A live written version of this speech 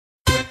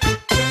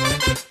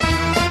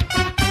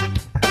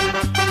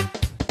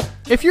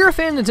If you're a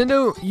fan of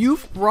Nintendo,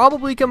 you've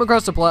probably come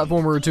across a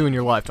platformer or two in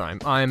your lifetime,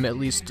 I'm at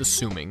least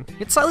assuming.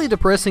 It's slightly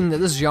depressing that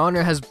this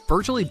genre has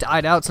virtually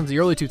died out since the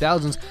early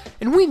 2000s,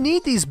 and we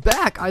need these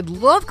back. I'd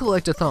love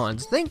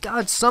collectathons. Thank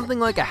God something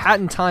like A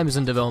Hat in Time is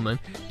in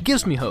development. It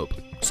gives me hope.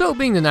 So,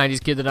 being the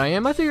 90s kid that I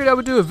am, I figured I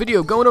would do a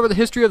video going over the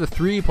history of the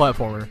 3D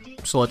platformer.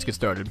 So let's get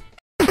started.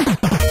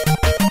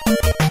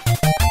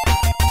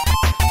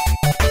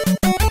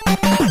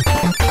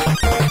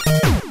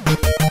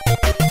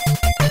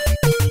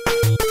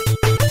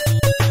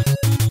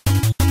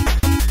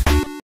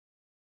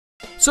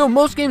 So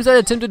most games that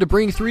attempted to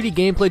bring 3D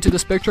gameplay to the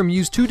spectrum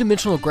use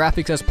two-dimensional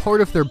graphics as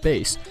part of their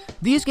base.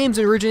 These games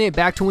originate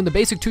back to when the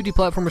basic 2D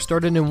platformer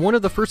started, and one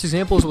of the first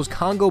examples was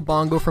Congo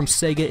Bongo from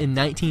Sega in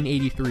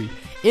 1983.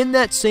 In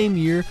that same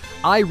year,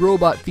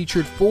 iRobot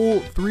featured full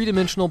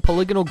 3-dimensional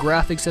polygonal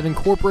graphics that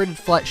incorporated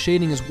flat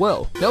shading as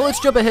well. Now let's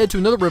jump ahead to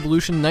another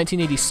revolution in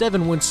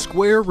 1987 when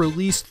Square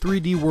released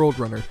 3D World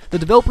Runner. The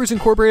developers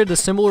incorporated a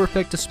similar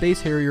effect to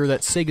Space Harrier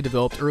that Sega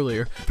developed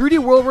earlier. 3D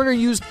World Runner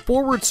used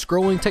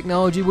forward-scrolling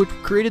technology which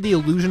created the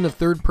illusion of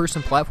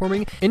third-person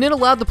platforming, and it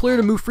allowed the player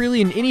to move freely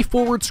in any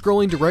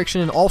forward-scrolling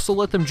direction and also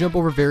let them jump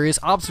over various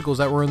obstacles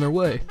that were in their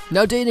way.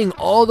 Now dating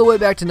all the way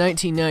back to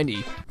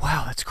 1990.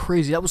 Wow, that's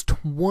crazy. That was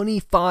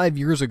 25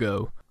 years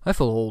ago. I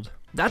feel old.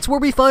 That's where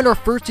we find our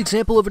first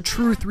example of a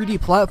true 3D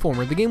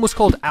platformer. The game was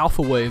called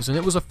Alpha Waves, and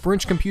it was a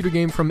French computer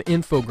game from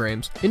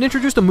Infogrames. It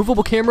introduced a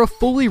movable camera,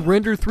 fully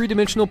rendered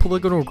 3-dimensional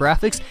polygonal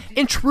graphics,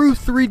 and true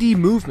 3D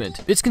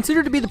movement. It's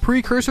considered to be the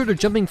precursor to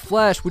Jumping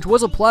Flash, which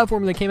was a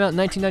platform that came out in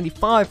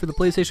 1995 for the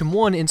PlayStation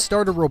 1 and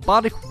starred a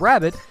robotic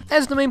rabbit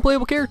as the main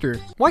playable character.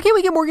 Why can't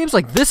we get more games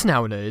like this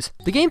nowadays?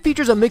 The game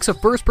features a mix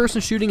of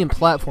first-person shooting and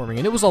platforming,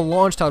 and it was a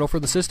launch title for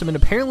the system and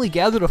apparently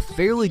gathered a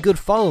fairly good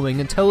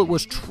following until it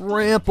was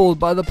trampled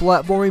by the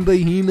platforming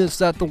behemoths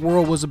that the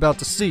world was about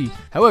to see.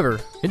 However,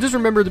 it is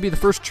remembered to be the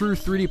first true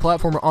 3D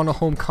platformer on a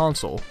home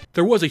console.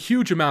 There was a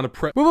huge amount of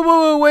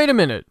Whoa, wait a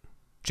minute.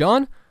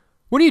 John,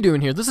 what are you doing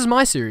here? This is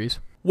my series.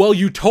 Well,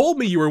 you told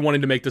me you were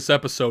wanting to make this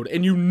episode,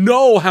 and you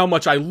know how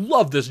much I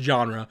love this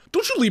genre.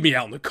 Don't you leave me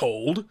out in the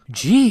cold.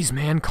 Jeez,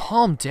 man,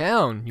 calm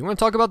down. You want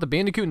to talk about the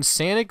Bandicoot and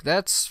Sonic?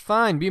 That's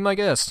fine, be my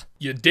guest.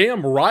 You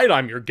damn right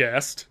I'm your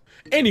guest.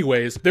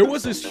 Anyways, there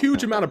was this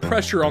huge amount of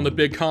pressure on the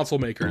big console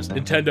makers,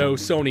 Nintendo,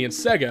 Sony, and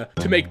Sega,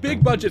 to make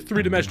big-budget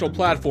 3-dimensional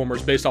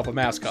platformers based off of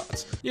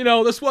mascots. You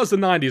know, this was the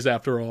 90s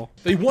after all.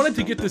 They wanted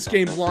to get this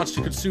game launched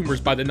to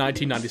consumers by the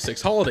 1996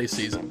 holiday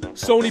season.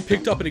 Sony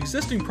picked up an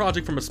existing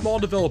project from a small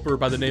developer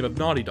by the name of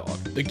Naughty Dog.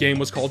 The game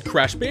was called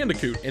Crash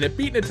Bandicoot, and it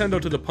beat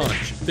Nintendo to the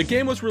punch. The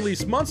game was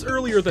released months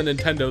earlier than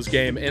Nintendo's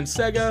game, and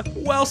Sega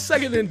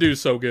didn't do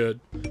so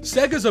good.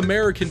 Sega's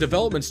American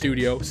development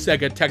studio,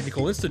 Sega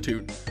Technical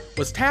Institute,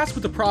 was tasked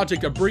with the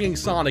project of bringing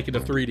Sonic into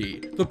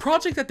 3D. The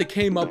project that they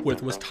came up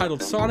with was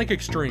titled Sonic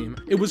Extreme.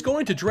 It was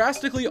going to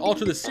drastically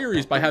alter the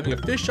series by having a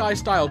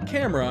fisheye-styled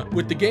camera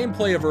with the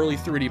gameplay of early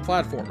 3D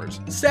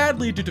platformers.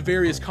 Sadly, due to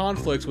various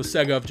conflicts with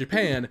Sega of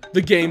Japan,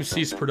 the game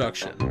ceased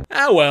production.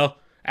 Ah well,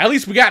 at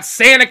least we got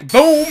Sonic,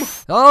 boom!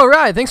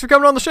 Alright, thanks for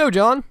coming on the show,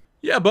 John.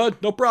 Yeah, bud,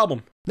 no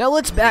problem. Now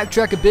let's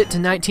backtrack a bit to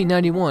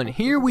 1991.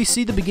 Here we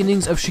see the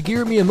beginnings of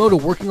Shigeru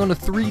Miyamoto working on a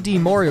 3D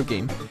Mario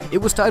game. It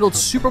was titled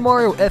Super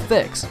Mario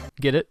FX.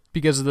 Get it?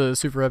 Because of the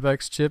Super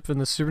FX chip in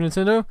the Super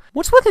Nintendo?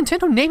 What's with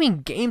Nintendo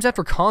naming games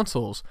after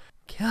consoles?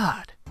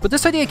 God. But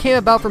this idea came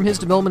about from his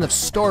development of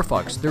Star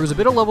Fox. There was a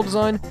bit of level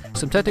design,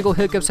 some technical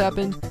hiccups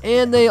happened,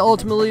 and they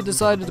ultimately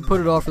decided to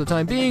put it off for the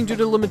time being due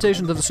to the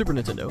limitations of the Super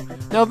Nintendo.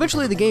 Now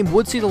eventually the game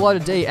would see the light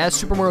of day as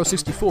Super Mario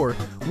 64,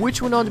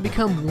 which went on to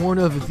become one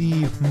of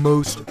the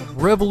most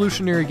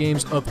revolutionary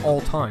games of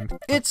all time.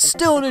 It's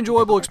still an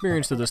enjoyable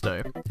experience to this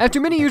day. After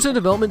many years of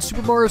development,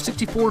 Super Mario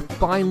 64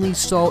 finally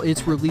saw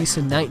its release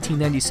in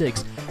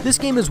 1996. This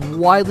game is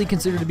widely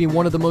considered to be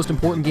one of the most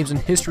important games in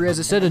history as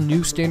it set a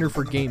new standard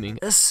for gaming,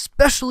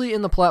 especially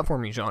in the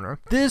platforming genre.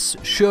 This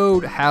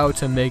showed how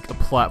to make a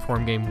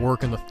platform game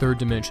work in the third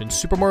dimension.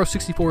 Super Mario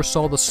 64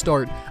 saw the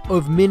start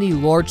of many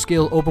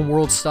large-scale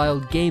open-world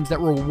styled games that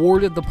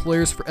rewarded the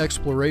players for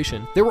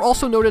exploration. They were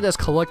also noted as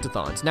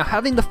collectathons. Now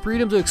having the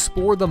freedom to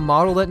explore the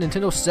model that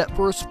Nintendo set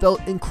for us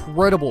felt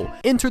incredible.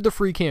 Enter the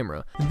free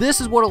camera. This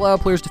is what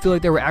allowed players to feel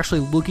like they were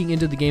actually looking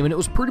into the game, and it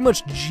was pretty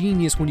much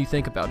genius when you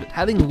think about it.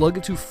 Having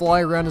Lakitu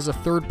fly around as a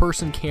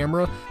third-person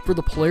camera for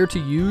the player to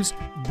use,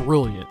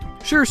 brilliant.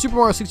 Sure, Super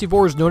Mario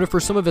 64 is noted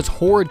for some of its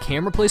horrid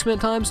camera placement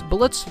at times, but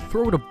let's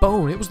throw it a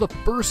bone. It was the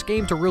first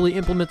game to really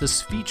implement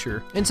this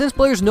feature. And since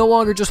players no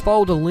longer just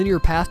followed a linear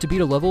path to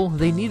beat a level,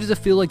 they needed to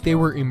feel like they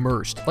were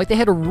immersed, like they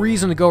had a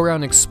reason to go around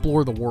and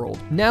explore the world.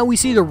 Now we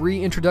see the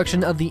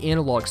reintroduction of the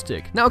analog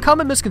stick. Now a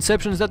common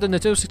misconception is that the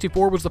Nintendo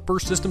 64 was the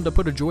first system to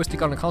put a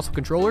joystick on a console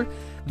controller.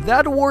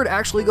 That award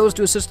actually goes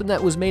to a system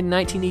that was made in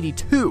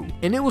 1982,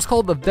 and it was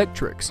called the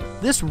Vectrex.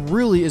 This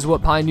really is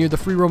what pioneered the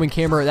free roaming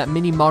camera that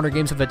many modern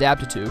games have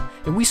adapted to,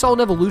 and we saw an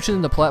evolution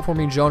in the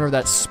platforming genre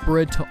that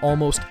spread to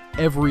almost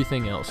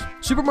everything else.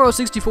 Super Mario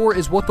 64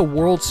 is what the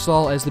world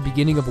saw as the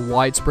beginning of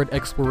widespread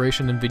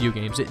exploration in video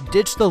games. It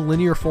ditched the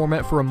linear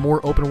format for a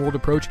more open world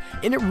approach,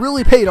 and it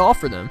really paid off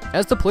for them.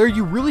 As the player,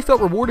 you really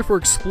felt rewarded for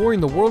exploring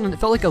the world, and it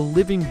felt like a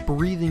living,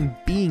 breathing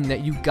being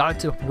that you got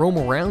to roam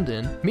around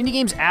in.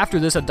 Minigames after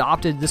this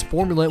adopted this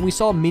formula, and we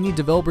saw many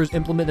developers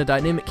implement a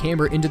dynamic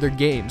camera into their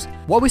games.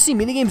 While we see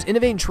minigames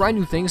innovate and try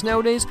new things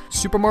nowadays,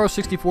 Super Mario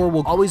 64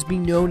 will always be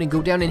known and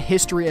go down in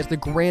history as the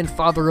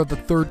grandfather of the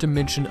third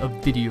dimension of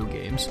video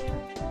games.